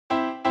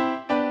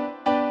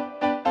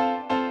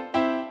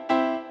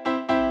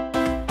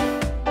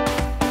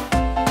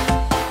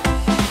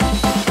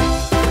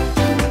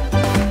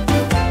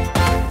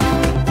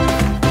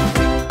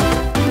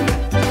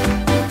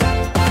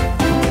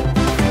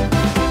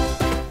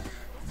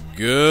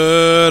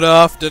Good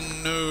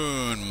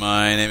afternoon.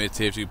 My name is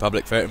TF2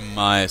 Public Ferret in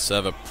my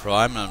server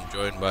Prime, and I'm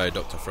joined by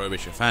Dr.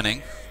 Frobish and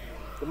Fanning.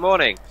 Good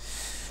morning.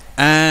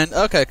 And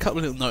okay, a couple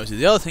of little notices.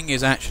 The other thing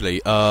is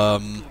actually, I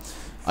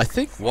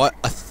think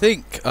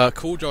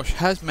Cool Josh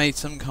has made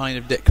some kind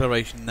of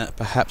declaration that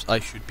perhaps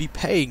I should be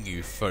paying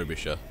you,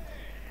 Frobisher.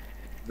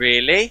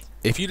 Really?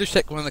 If you just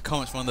check one of the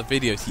comments from one of the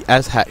videos, he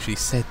has actually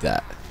said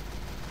that.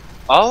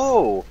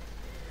 Oh.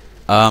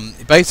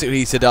 Basically,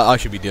 he said I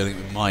should be dealing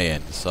with my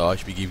end, so I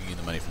should be giving you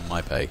the money from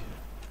my pay.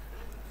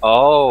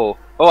 Oh.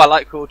 Oh, I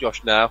like Cool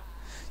Josh now.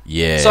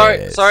 Yeah.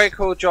 Sorry,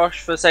 Cool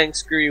Josh, for saying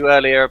screw you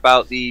earlier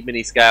about the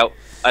mini scout.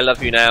 I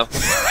love you now.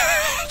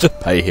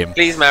 Just pay him.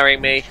 Please marry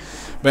me.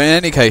 But in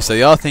any case, so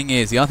the other thing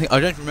I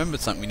don't remember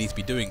something we need to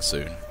be doing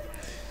soon.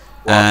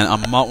 What? And I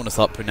might want to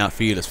start putting out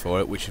feelers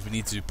for it, which is we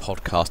need to do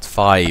podcast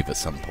 5 at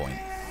some point.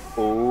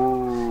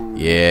 Ooh.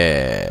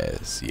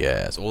 Yes.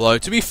 Although,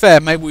 to be fair,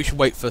 maybe we should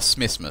wait for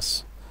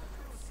Smithmas.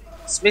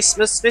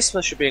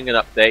 Smithmas should be in an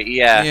update,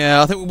 yeah.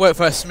 Yeah, I think we'll wait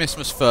for our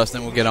Smithmas first,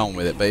 then we'll get on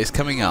with it. But it's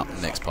coming up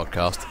next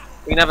podcast.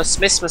 We can have a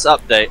Smithmas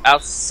update. I'll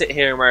sit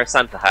here and wear a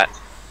Santa hat.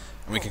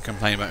 And we can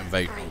complain about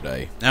Invasion all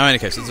day. Now, in any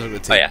case, let's look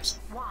at the Oh, teams.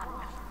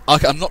 yeah.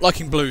 Okay, I'm not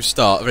liking Red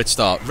Start. Red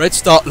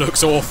Start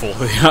looks awful.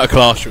 The amount of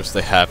class rules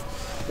they have.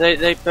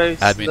 They both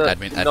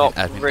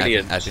Admin.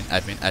 brilliant.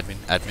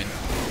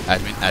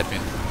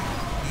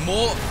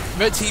 More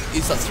red team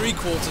is like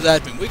 3/4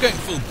 admin. We're going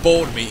full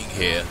board meeting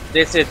here.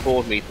 This is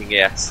board meeting,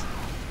 yes.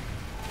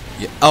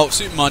 Yeah. Oh,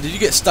 Superman, did you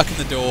get stuck in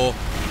the door?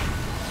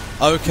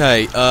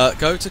 Okay,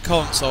 go to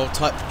console,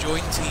 type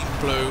join team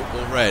blue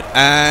or red,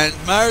 and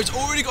Mario's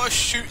already got a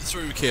shoot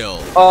through kill.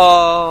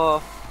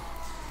 Oh.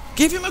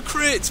 Give him a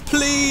crit,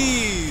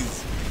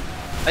 please.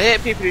 I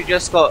hate people who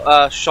just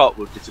got shot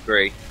would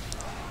disagree.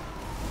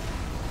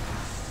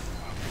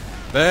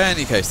 But in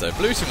any case, though,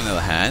 blue team on the other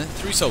hand,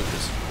 3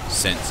 soldiers.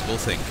 Sensible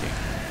thinking.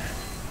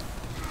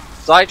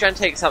 Zydran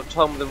takes out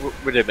Tom the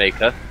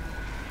Widowmaker.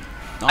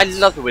 Nice. I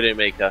love the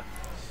Widowmaker.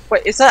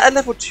 Wait, is that a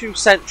level 2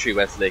 sentry,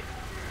 Wesley?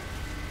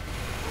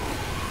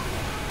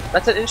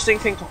 That's an interesting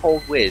thing to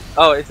hold with.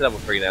 Oh, it's level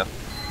 3 now.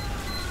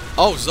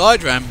 Oh,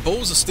 Zydran,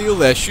 balls of steel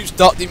there, shoots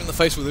Dark Demon in the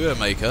face with the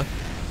Widowmaker.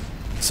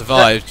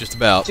 Survives, just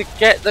about. To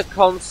get the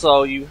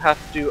console, you have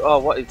to... Oh,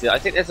 what is it? I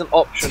think there's an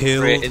option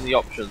for it in the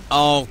options.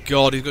 Oh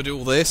god, he's got to do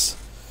all this?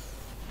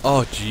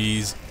 Oh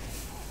jeez.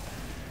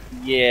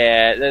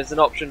 Yeah, there's an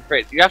option for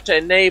it. You have to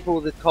enable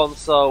the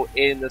console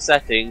in the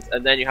settings,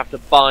 and then you have to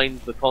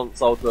bind the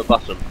console to a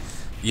button.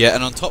 Yeah,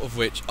 and on top of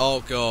which,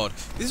 oh god,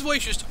 this is why you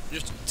should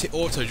just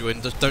auto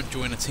join, just don't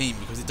join a team,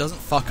 because it doesn't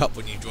fuck up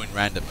when you join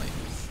randomly.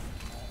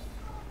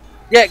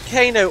 Yeah,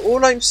 Kano,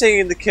 all I'm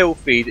seeing in the kill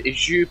feed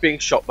is you being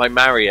shot by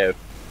Mario.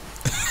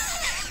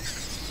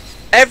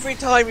 Every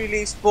time you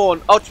leave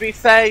spawn, oh, to be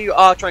fair, you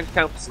are trying to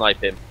counter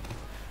snipe him.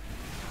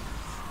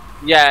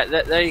 Yeah,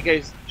 there you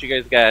go, she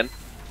goes again.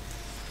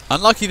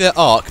 Unlucky their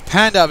arc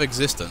panned out of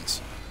existence.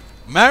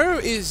 Mario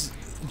is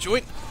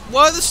joint.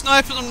 Why are the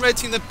snipers on red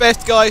team the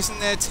best guys in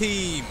their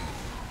team?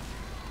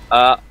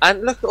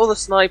 And look at all the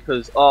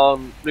snipers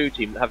on blue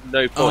team that have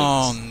no points.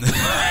 Oh no.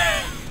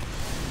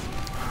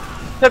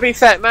 To be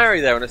fair,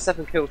 Mario there on a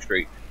 7 kill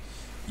streak.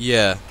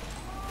 Yeah.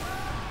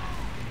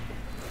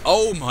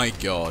 Oh my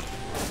god.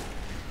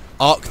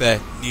 Arc there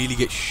nearly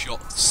gets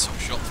shot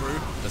through.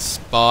 A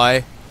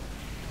spy.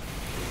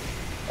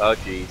 Oh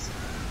jeez.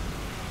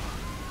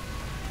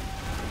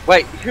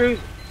 Wait, who's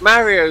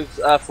Mario's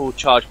full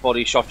charge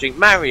body shotting?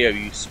 Mario,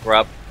 you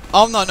scrub.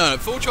 Oh no.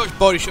 Full charge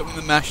body shot with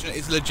the Machina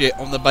is legit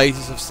on the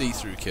basis of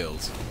see-through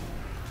kills.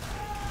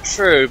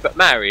 True, but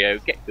Mario,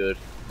 get good.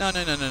 No,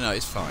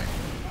 it's fine.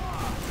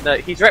 No,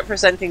 he's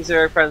representing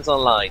Zero Friends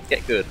Online.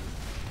 Get good.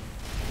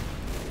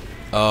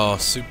 Oh,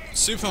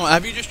 Superman,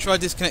 have you just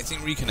tried disconnecting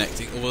and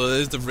reconnecting, or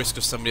there's the risk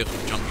of somebody else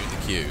will jump you in the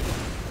queue?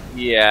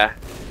 Yeah.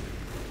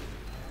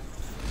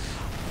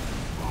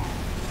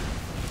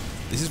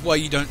 This is why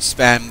you don't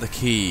spam the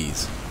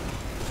keys.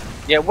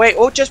 Yeah, wait,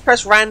 or just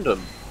press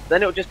random.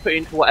 Then it'll just put you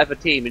into whatever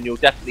team and you'll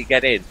definitely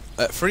get in.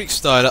 Freak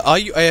Styler, are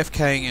you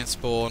AFKing in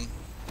spawn?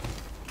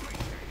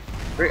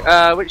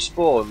 Which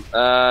spawn?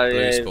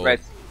 Blue spawn.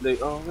 Red, blue.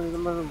 Oh,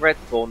 red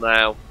spawn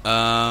now.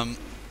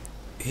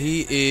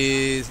 He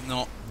is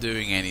not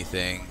doing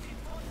anything.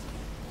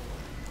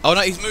 Oh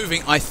no, he's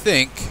moving, I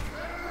think.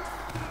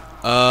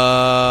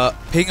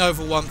 Ping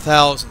over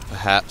 1000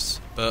 perhaps,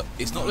 but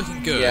it's not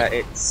looking good. Yeah,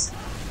 it's...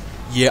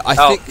 Yeah, I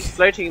think... he's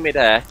floating in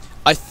mid-air.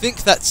 I think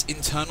that's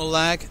internal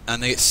lag,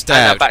 and they get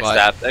stabbed.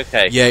 Backstabbed,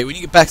 okay. Yeah, when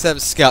you get backstabbed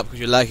with scalp because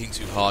you're lagging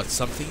too hard,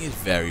 something is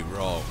very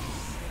wrong.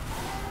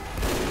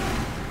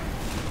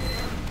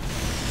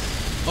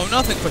 Oh,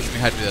 another question we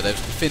had with there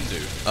was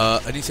Findu,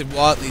 and he said,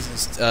 why aren't these in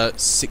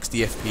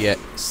 60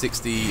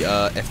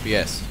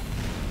 FPS?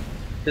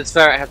 Because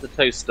Ferret has a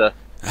toaster.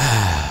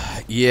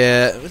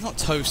 Yeah, it's not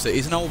toaster,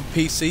 it's an old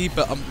PC,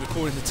 but I'm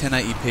recording to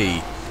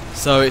 1080p,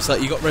 so it's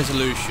like you got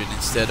resolution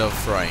instead of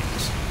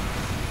frames.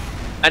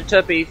 And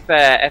to be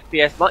fair,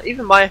 FPS,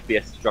 even my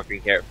FPS is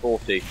dropping here at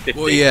 40, 50.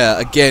 Well, yeah,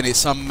 again, it's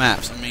some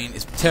maps. I mean,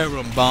 it's terrible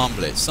on Barn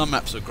Blitz. Some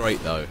maps are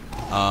great, though.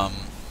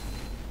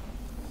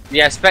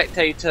 Yeah,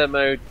 spectator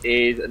mode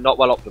is not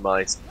well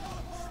optimized.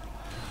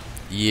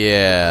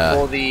 Yeah.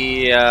 For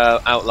the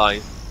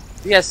outline.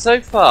 Yeah, so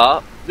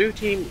far, blue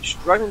team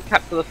struggling to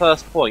capture the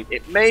first point.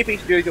 It may be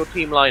to do with your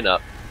team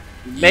lineup.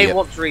 You may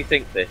want to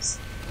rethink this.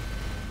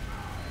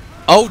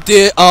 Oh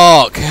dear,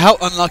 Ark! How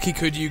unlucky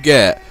could you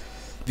get?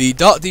 The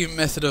Dark Demon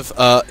method of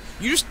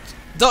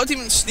Dark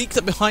Demon sneaked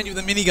up behind you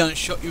with a minigun and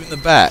shot you in the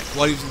back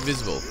while he was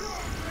invisible.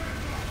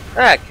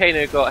 Ah,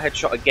 Kano got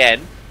headshot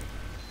again.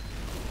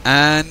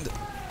 And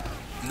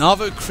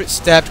Navo crit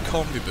stabbed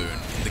Combiboon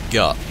in the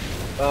gut.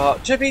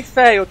 To be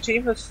fair, your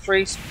team has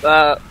 3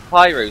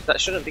 pyros. That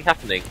shouldn't be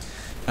happening.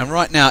 And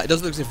right now, it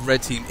does look as if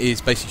Red Team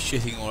is basically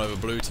shitting all over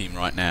Blue Team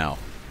right now.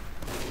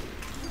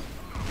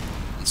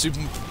 And Super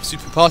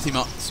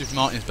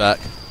Martin's back.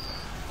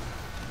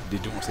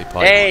 Did you want to say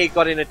Pyro? Hey,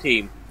 got in a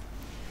team.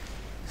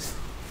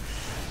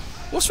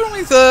 What's wrong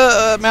with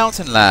the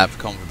Mountainlab,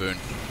 Combiboon?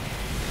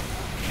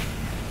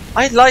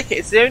 I like it.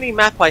 It's the only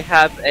map I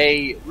have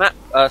a map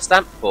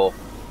stamp for.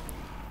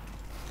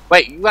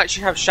 Wait, you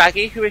actually have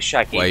Shaggy? Who is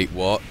Shaggy? Wait,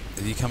 what?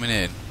 Is he coming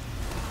in?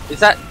 Is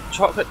that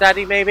Chocolate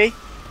Daddy, maybe?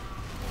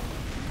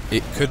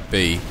 It could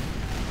be.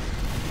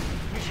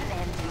 Mission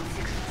ends in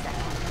 60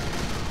 seconds.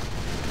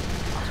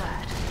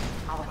 Alert.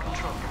 Our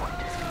control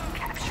point is being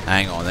captured.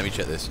 Hang on, let me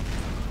check this.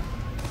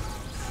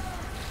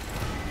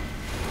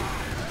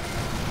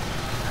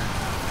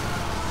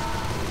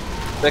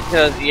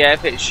 Because, yeah,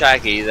 if it's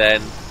Shaggy, then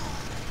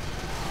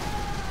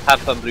have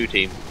fun, Blue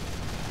Team.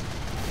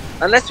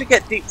 Unless we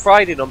get deep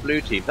fried in on Blue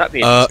Team, that'd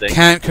be interesting.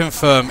 Can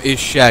confirm is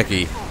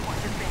Shaggy.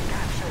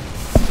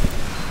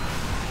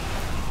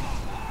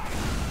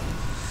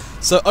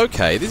 So,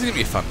 okay, this is going to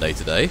be a fun day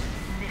today.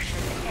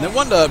 No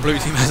wonder Blue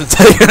Team hasn't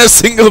taken a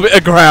single bit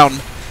of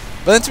ground.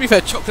 But then, to be fair,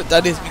 Chocolate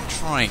Daddy hasn't been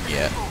trying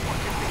yet.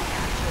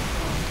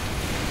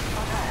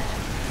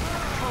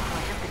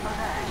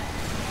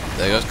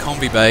 There goes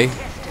Combi Bay.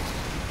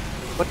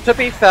 But to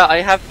be fair,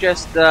 I have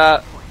just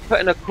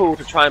put in a call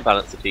to try and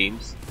balance the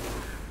teams.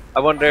 I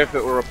wonder if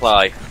it will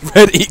reply.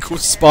 Red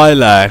equals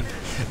Spyland.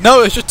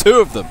 No, it's just 2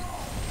 of them.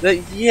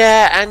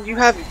 Yeah, and you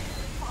have...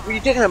 Well,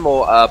 you did have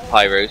more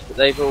pyros, but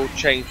they've all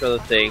changed for other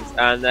things,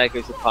 and there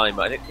goes the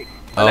timer. I don't think...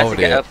 Unless we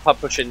get a pub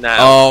push in now.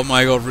 Oh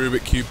my god,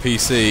 Rubik Cube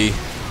PC.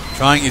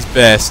 Trying his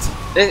best.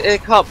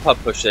 It can't pub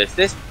push this.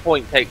 This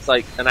point takes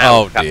like an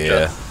hour to capture.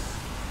 Dear.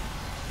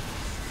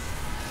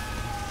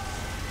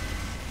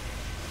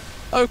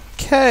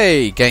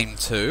 Okay, game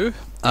 2.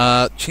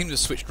 Teams have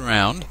switched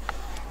around.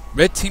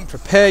 Red Team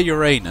prepare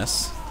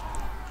Uranus,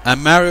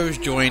 and Mario's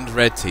joined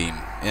Red Team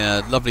in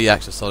a lovely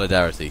act of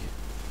solidarity.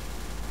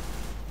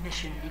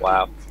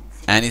 Wow.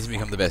 And he's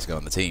become the best guy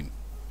on the team.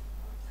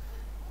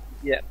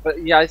 Yeah,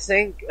 but yeah, I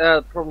think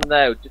the problem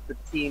there just the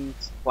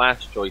team's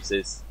class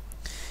choices.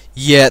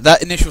 Yeah,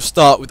 that initial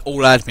start with all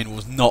admin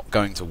was not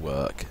going to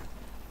work.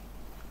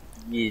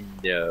 You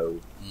know.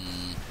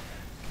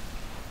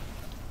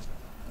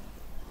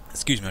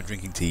 Excuse me, I'm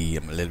drinking tea.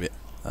 I'm a little bit...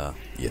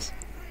 yes.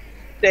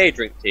 Day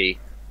drink tea.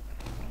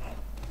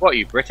 What, are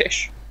you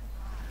British?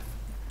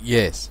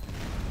 Yes.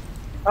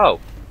 Oh.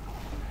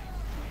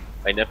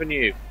 I never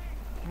knew.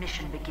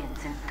 Mission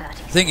begins in 30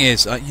 The thing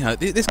is, you know,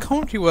 this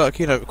commentary work,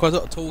 you know, requires a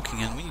lot of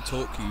talking, and when you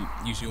talk, you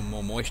use your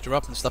more moisture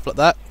up and stuff like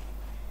that.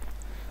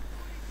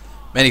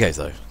 In any case,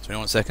 though,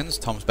 21 seconds,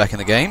 Tom's back in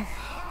the game.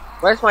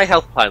 Where's my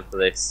health plan for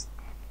this?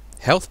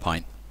 Health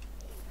pint?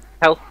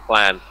 Health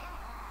plan.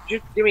 Could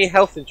you give me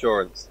health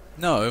insurance?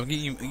 No,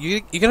 you're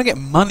going to get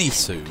money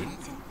soon.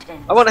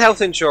 I want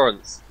health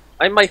insurance.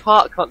 My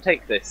heart can't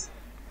take this.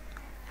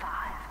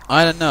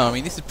 I don't know, I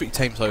mean, this is pretty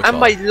tame so far. And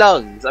my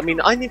lungs. I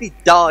mean, I nearly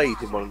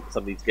died in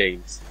some of these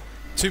games.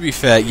 To be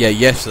fair, yeah,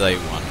 yesterday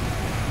one.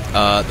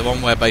 The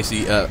one where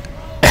basically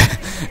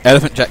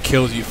Elephant Jack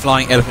kills you,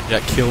 Flying Elephant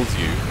Jack kills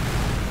you.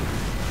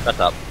 Shut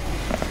up.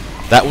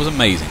 That was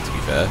amazing, to be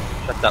fair.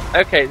 Shut up.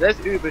 Okay, there's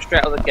Uber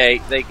straight out of the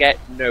gate. They get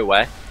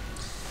nowhere.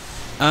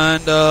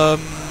 And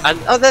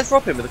oh, there's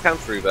Robin with the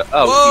counter Uber.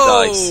 Oh,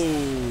 whoa! he dies.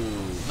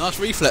 Nice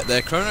reflect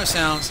there. Chrono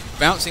Sounds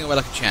bouncing away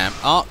like a champ.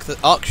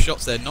 Arc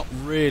shots there, not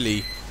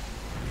really,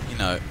 you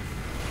know.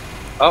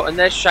 Oh, and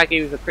there's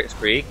Shaggy with a crit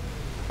spree.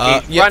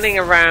 He's running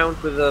around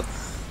with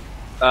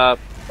a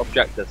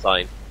objector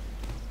sign.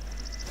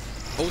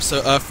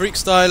 Also, Freak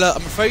Styler,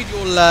 I'm afraid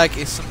your lag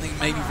is something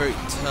maybe very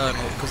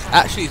internal, because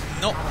actually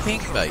it's not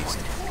ping based.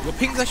 Your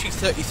ping's actually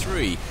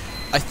 33.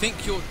 I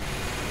think your...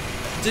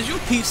 Does your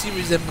PC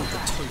resemble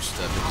a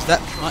toaster? Because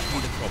that might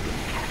be the problem.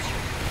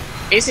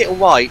 Is it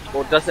white,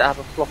 or does it have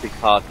a floppy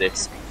card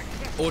disk?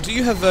 Or do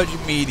you have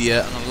Virgin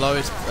Media on the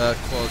lowest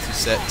quality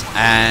set,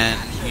 and,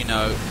 you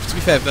know, to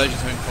be fair,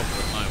 Virgin's having problems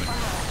at the moment.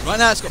 Right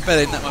now it's got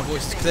better in that my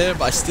voice is clear,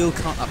 but I still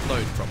can't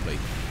upload properly.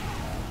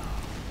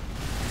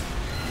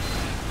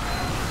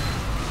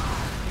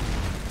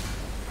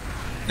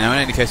 Now, in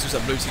any case, looks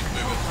like blue team's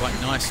moving quite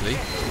nicely.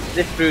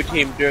 This blue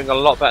team doing a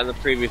lot better than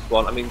the previous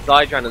one. I mean,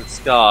 Zydran and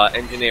Scar,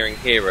 engineering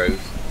heroes.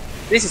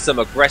 This is some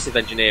aggressive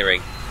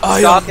engineering.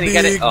 Scar, can he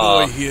get it?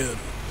 Oh. Here.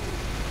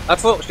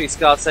 Unfortunately,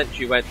 Scar's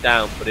sentry went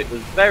down, but it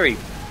was very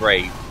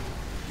brave.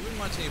 You wouldn't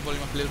mind turning your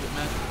volume up a little bit,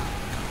 man?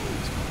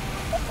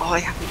 Oh, I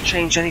haven't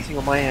changed anything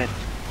on my end.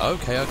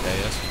 Okay, let's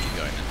keep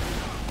going then.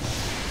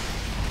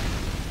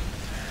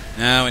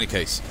 Now, in any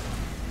case.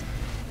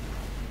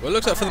 Well, it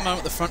looks like for the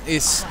moment the front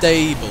is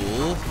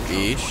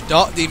stable-ish.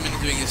 Dark Demon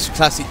doing his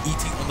classic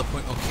eating on the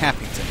point or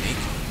capping technique.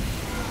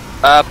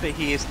 But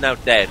he is now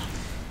dead.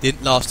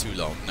 Didn't last too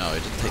long. No,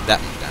 it didn't take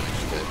that much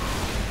damage, did it?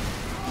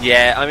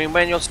 Yeah, I mean,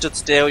 when you're stood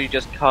still, you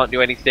just can't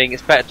do anything.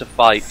 It's better to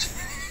fight.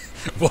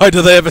 Why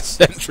do they have a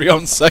sentry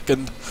on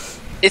second?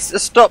 It's to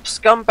stop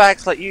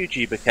scumbags like you,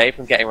 GBK,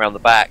 from getting around the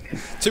back.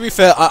 To be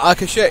fair, I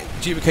can share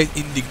GBK's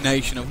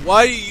indignation of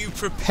why are you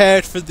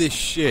prepared for this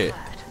shit?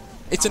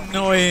 It's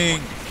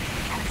annoying.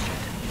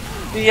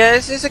 Yeah,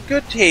 this is a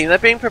good team. They're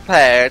being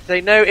prepared.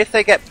 They know if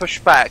they get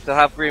pushed back, they'll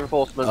have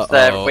reinforcements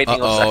there waiting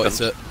on second.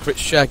 It's a crit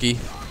Shaggy.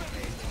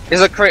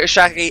 It's a crit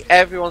Shaggy.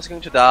 Everyone's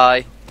going to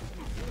die.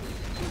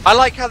 I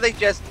like how they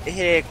just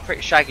hear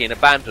crit Shaggy and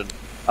abandon.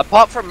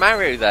 Apart from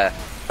Mario there.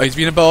 Oh, he's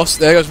been a boss.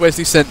 There goes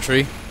Wesley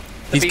Sentry.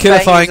 He's be saying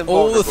killifying he's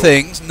all the invulnerable.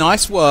 things.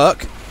 Nice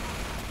work.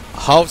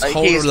 Hold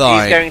He's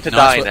line. going to Nice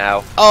die work.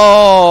 now.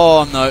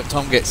 Oh no,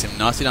 Tom gets him.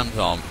 Nicely done,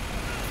 Tom.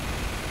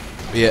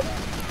 But yeah.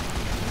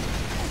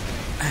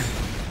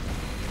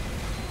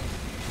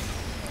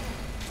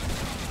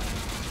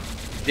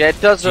 Yeah,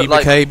 it does look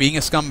GBK like being a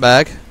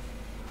scumbag.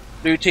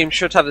 blue team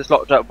should have this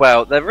locked up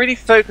well. They're really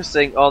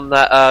focusing on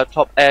that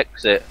top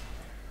exit.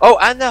 Oh,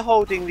 and they're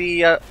holding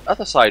the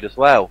other side as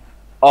well.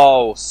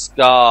 Oh,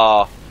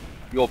 Scar,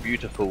 you're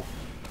beautiful.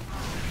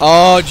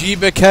 Oh,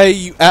 GBK,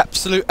 you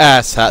absolute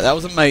asshat. That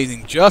was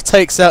amazing. Just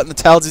takes out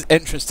Natal's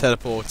entrance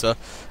teleporter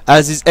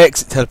as his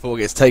exit teleporter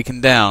gets taken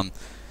down.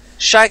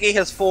 Shaggy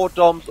has 4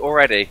 DOMs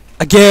already.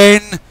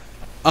 Again!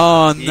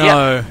 Oh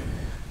no. Yep.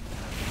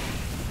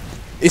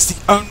 It's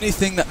the only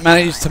thing that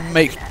manages to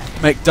make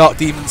Dark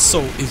Demon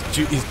salt is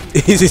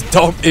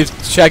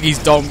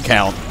Shaggy's dom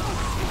count.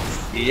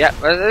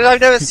 Yep, I've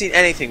never seen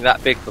anything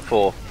that big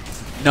before.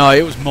 No,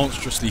 it was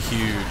monstrously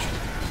huge.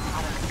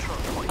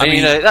 I mean,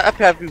 you know, that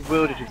appeared to be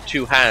wielded with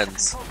 2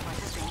 hands.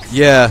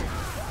 yeah.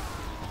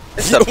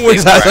 It's He a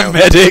always big has a round.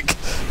 medic.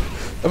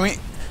 I mean,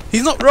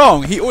 he's not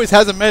wrong. He always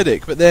has a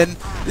medic, but then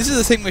this is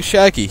the thing with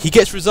Shaggy. He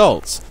gets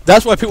results.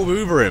 That's why people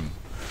Uber him.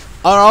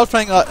 I was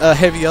playing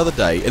Heavy the other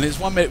day, and it's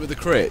 1 minute with the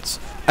crits,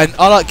 and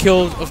I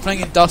was playing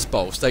in Dust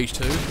Bowl stage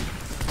 2.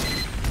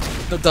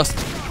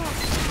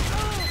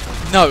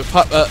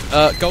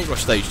 Gold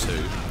Rush stage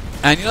 2,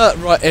 and you know that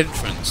right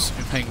entrance.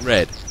 You're playing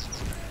red,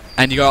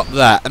 and you go up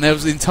that, and there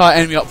was the entire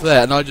enemy up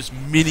there, and I just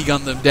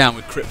minigunned them down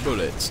with crit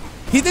bullets.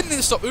 He didn't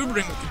even stop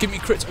Ubering, giving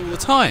me crits all the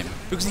time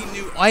because he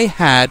knew I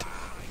had,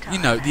 you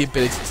know, the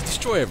ability to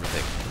destroy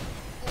everything.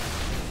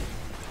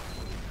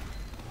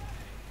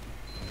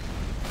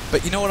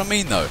 But you know what I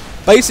mean, though.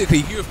 Basically,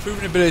 if you have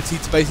proven ability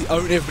to basically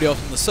own everybody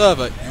else on the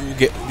server, you will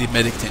get the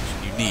medic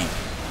attention you need.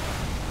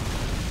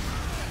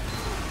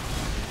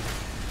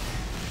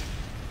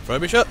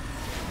 Frobisher?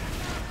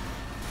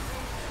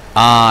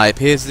 Ah, it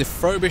appears as if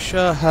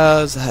Frobisher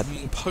has had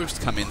a post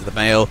come into the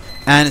mail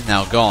and is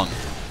now gone.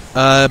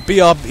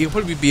 He'll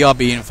probably be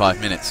BRB in 5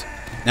 minutes.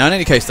 Now, in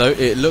any case, though,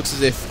 it looks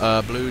as if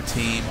blue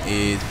team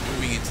is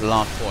moving into the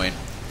last point.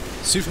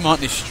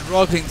 Supermartin is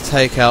struggling to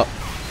take out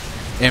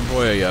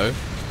Embroyo.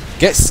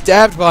 Gets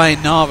stabbed by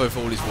Navo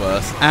for all he's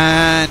worth,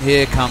 and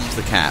here comes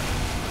the cap.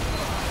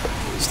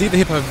 Steve the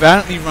Hippo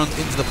valiantly runs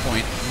into the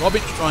point.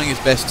 Robin's trying his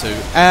best to,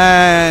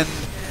 and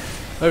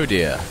oh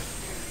dear.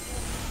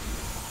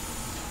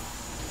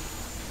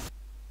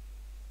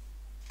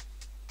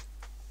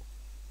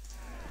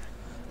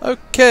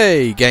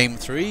 Okay, game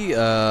 3,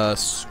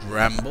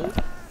 Scramble.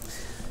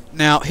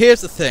 Now, here's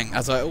the thing,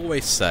 as I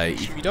always say,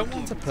 if you don't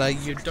want to play,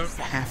 you don't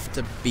have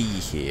to be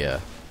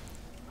here.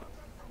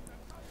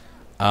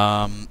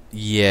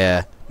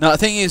 Yeah. Now, the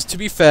thing is, to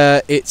be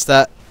fair, it's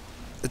that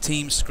the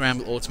teams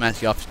scramble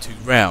automatically after 2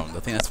 rounds. I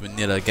think that's a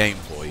vanilla game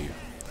for you.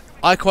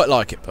 I quite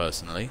like it,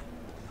 personally.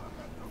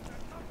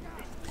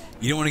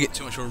 You don't want to get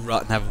too much of a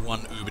rut and have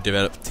one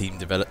uber-developed team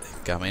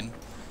come in. And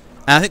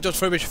I think Dr.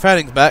 Frobisher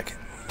Fanning's back.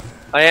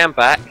 I am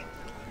back.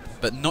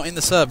 But not in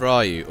the server,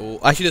 are you? Or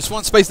actually, there's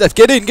 1 space left.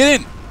 Get in,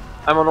 get in!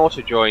 I'm on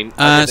auto join.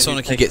 And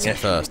Sonic, he gets in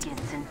first.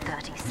 Begins in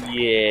 30 seconds.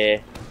 Yeah.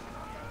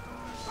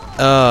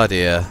 Oh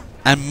dear.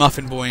 And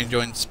Muffin Boy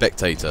joined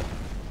Spectator.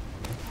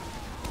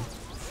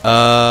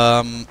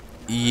 Yeah,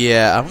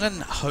 I'm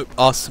gonna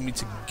ask me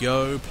to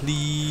go,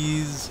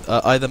 please.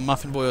 Either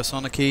Muffin Boy or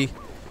Sonic.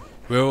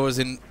 We're always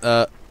in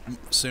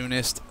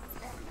soonest.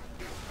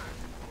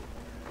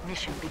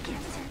 Mission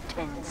begins in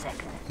 10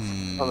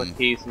 seconds. Sonic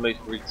is the most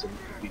recent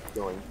to be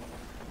joined.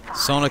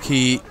 Sonic,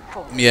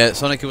 yeah,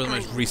 Sonic was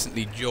most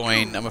recently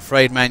joined. I'm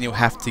afraid, man, you'll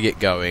have to get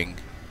going.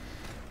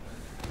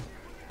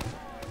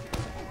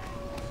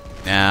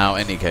 Now,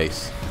 any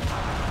case.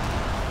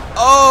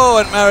 Oh,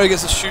 and Mary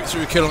gets a shoot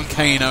through kill on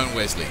Kano and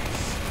Wesley.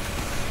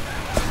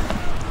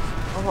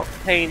 Oh, not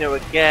Kano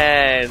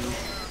again.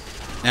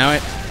 Now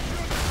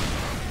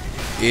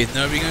is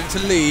nobody going to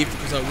leave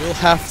because I will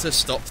have to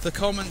stop the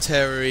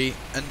commentary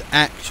and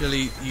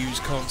actually use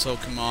console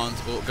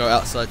commands or go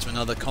outside to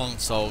another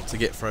console to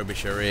get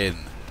Frobisher in.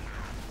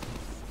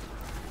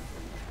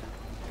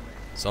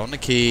 It's on the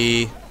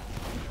key.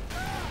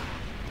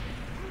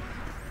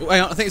 Oh,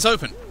 hang on, I think it's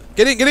open.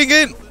 Get in, get in,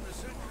 get in!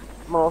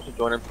 I'm also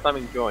join. I'm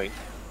spamming join.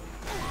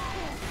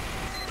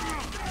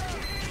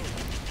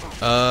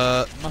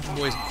 Muffin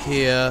Boy's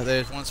here.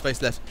 There's one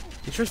space left.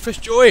 You should push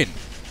join.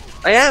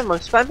 I am. I'm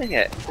spamming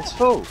it. It's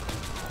full.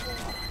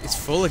 It's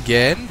full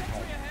again?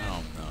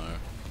 Oh no.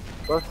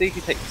 Well, see if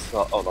you take the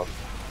slot. Hold on.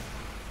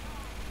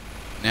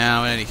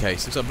 Now, in any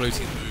case, looks like blue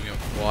team's moving up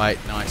quite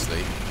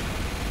nicely.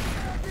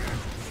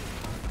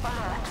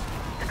 Alert.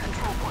 The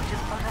control point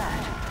is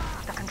alert.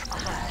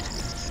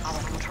 Alert.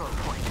 Our control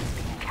point is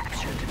being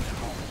captured.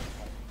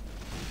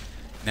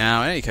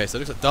 Now, in any case, it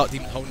looks like Dark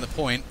Demon's holding the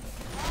point.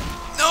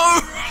 No!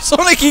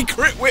 Sonic, he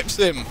crit whips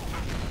him!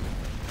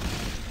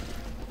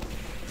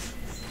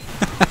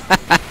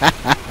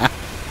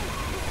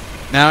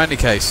 Now, in any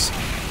case,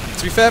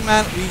 to be fair,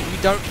 man, we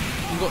don't.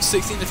 We've got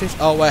 16 to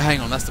 15. Oh wait, hang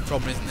on, that's the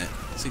problem, isn't it?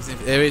 16.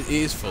 There it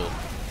is full.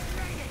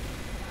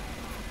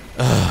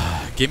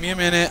 Give me a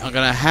minute. I'm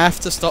gonna have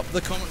to stop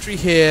the commentary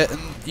here and,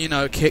 you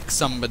know, kick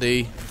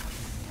somebody.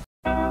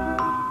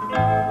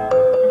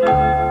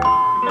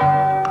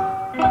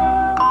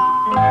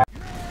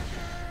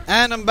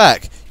 And I'm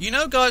back. You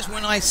know, guys,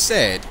 when I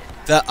said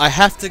that I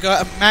have to go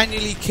out and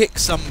manually kick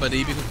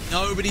somebody because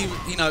nobody,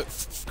 you know,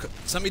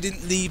 somebody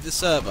didn't leave the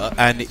server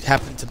and it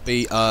happened to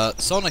be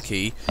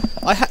Sonicy,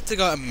 I had to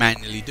go out and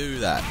manually do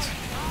that.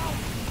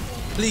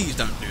 Please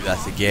don't do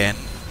that again.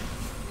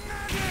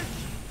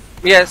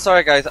 Yeah,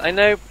 sorry guys. I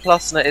know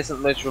PlusNet isn't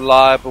the most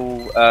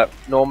reliable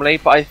normally,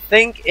 but I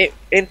think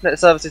internet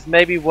services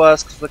may be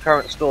worse because of the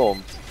current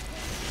storms.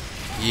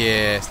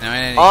 Yes. Now,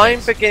 in any I'm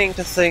case, beginning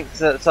to think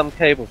that some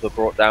cables were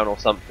brought down or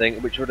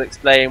something, which would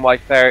explain why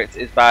Ferrets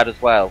is bad as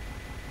well.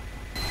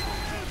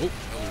 oh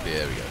dear,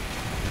 there we go.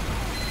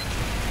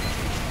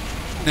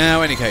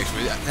 Now, in any case,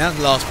 now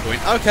the last point.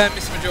 Okay, I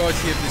missed the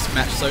majority of this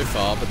match so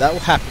far, but that will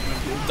happen when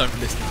people don't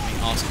listen to me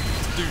asking me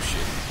to do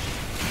shit.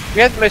 We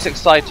had the most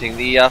exciting,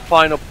 the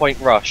final point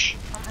rush.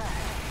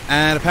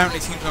 And apparently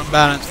teams are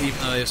unbalanced even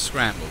though they're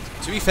scrambled.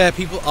 To be fair,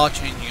 people are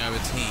changing over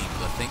teams.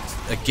 I think,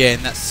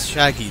 again, that's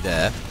Shaggy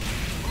there.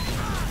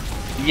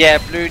 Yeah,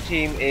 blue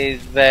team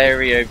is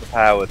very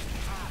overpowered.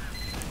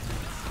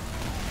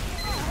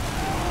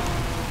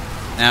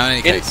 Now, in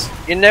any case.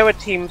 You know a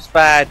team's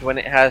bad when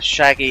it has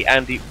Shaggy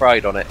and Deep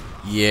Fried on it.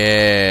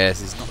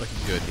 Yes, it's not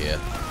looking good here.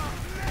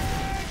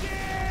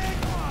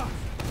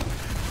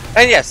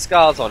 And yes,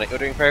 Scar's on it. You're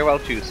doing very well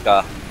too,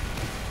 Scar.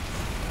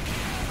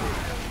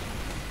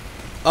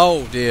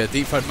 Oh dear,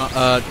 Deep Fried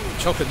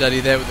Chocolate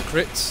Daddy there with the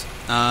crits.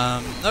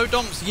 No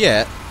Doms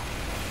yet.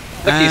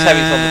 Look, he's heavy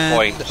on the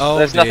point. Oh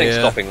There's nothing dear.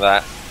 stopping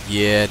that.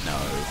 Yeah, no.